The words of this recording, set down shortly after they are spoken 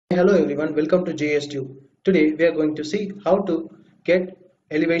Hello everyone, welcome to JSTube. Today we are going to see how to get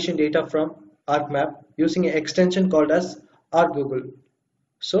elevation data from ArcMap using an extension called as ArcGoogle.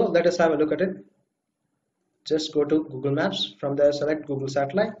 So let us have a look at it. Just go to Google Maps. From there select Google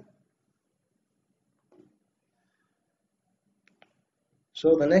Satellite.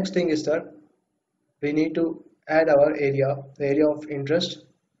 So the next thing is that we need to add our area, the area of interest,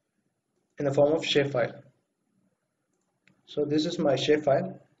 in the form of shapefile. So this is my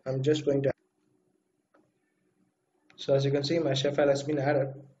shapefile. I'm just going to. So as you can see, my shapefile has been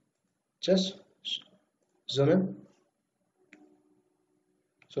added. Just zoom in.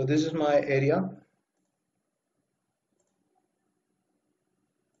 So this is my area.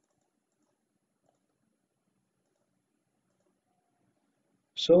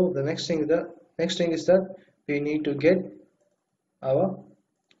 So the next thing is that we need to get our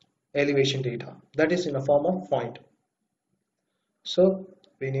elevation data, that is in a form of point. So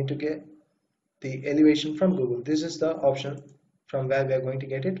we need to get the elevation from Google. This is the option from where we are going to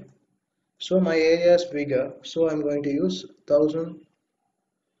get it. So my area is bigger, so I'm going to use 1000.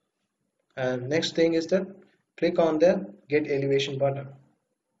 And next thing is that click on the get elevation button.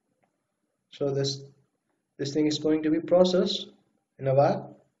 So this thing is going to be processed in a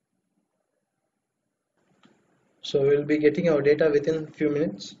while. So we'll be getting our data within a few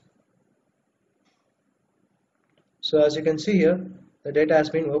minutes. So as you can see here, the data has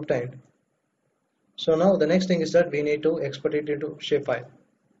been obtained. So now the next thing is that we need to export it into shapefile.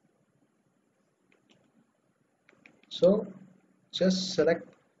 So just select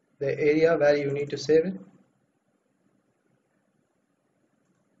the area where you need to save it.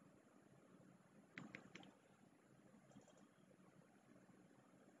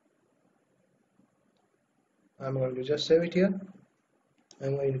 I'm going to just save it here.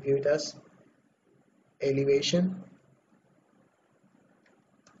 I'm going to give it as elevation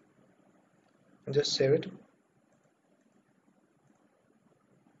and just save it.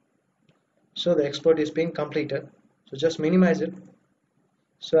 So the export is being completed. So just minimize it.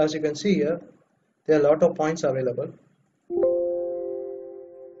 So as you can see here, there are a lot of points available.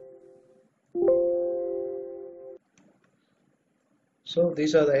 So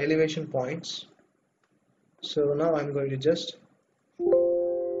these are the elevation points. So now I'm going to just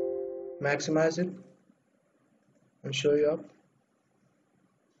maximize it and show you up.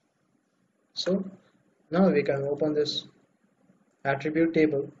 So now we can open this attribute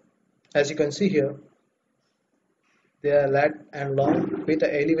table. As you can see here, they are lat and long with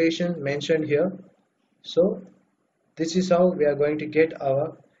the elevation mentioned here. So this is how we are going to get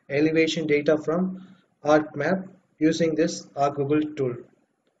our elevation data from ArcMap using this ArcGoogle tool.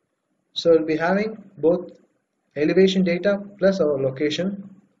 So we'll be having both elevation data plus our location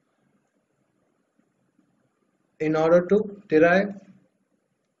in order to derive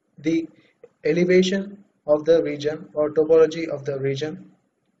the elevation of the region or topology of the region.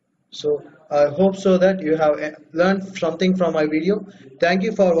 So I hope so that you have learned something from my video. Thank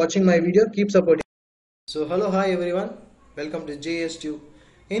you for watching my video. Keep supporting. So hi everyone, welcome to JSTube.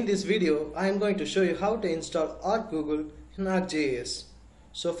 In this video I am going to show you how to install ArcGoogle in ArcGIS.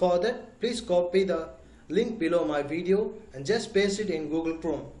 So for that, please copy the link below my video and just paste it in Google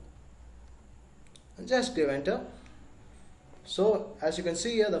Chrome and just give enter. So as you can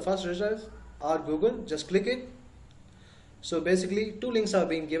see here, the first result are Google. Just click it. So basically two links are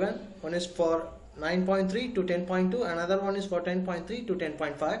being given. One is for 9.3 to 10.2, another one is for 10.3 to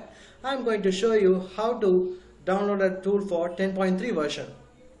 10.5. I am going to show you how to download a tool for 10.3 version.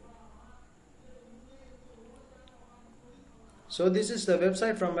 So this is the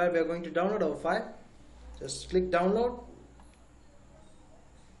website from where we are going to download our file. Just click download.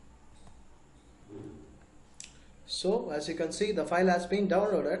 So as you can see, the file has been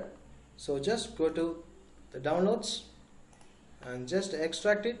downloaded. So just go to the downloads and just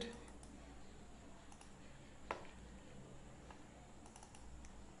extract it.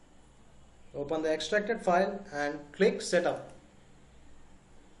 Open the extracted file and click setup.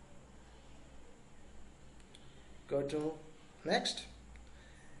 Go to next.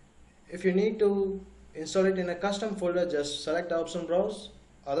 If you need to install it in a custom folder, just select the option browse.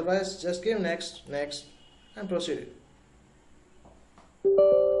 Otherwise just give next and proceed.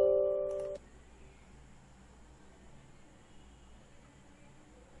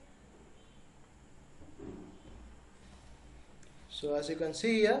 So as you can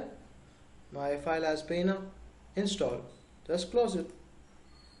see here, my file has been installed. Just close it.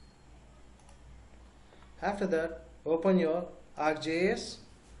 After that, open your ArcGIS.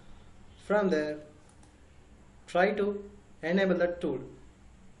 From there, try to enable that tool.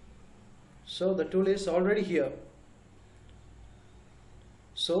 So the tool is already here.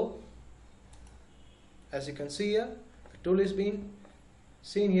 So as you can see here, the tool is being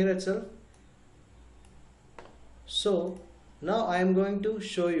seen here itself. So now I am going to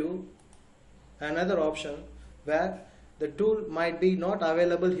show you another option where the tool might be not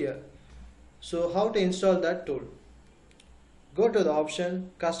available here. So how to install that tool? Go to the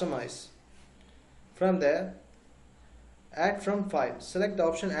option Customize. From there, Add from File. Select the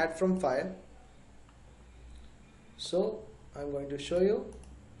option Add from File. So I'm going to show you.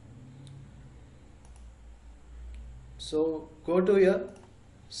 So go to your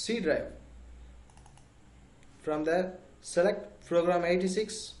C drive. From there, select Program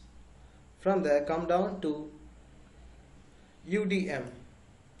 86. From there, come down to UDM.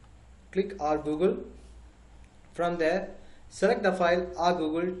 Click ArcGoogle. From there, select the file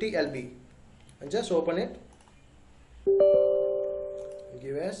ArcGoogle TLB and just open it.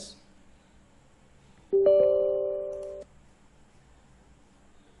 Give S.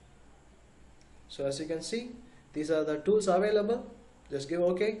 So as you can see, these are the tools available. Just give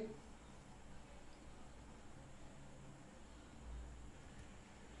OK.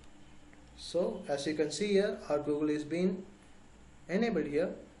 So as you can see here, ArcGoogle is being enabled here.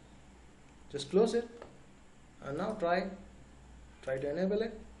 Just close it and now try to enable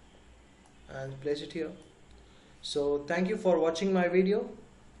it and place it here. So thank you for watching my video.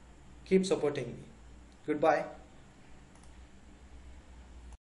 Keep supporting me. Goodbye.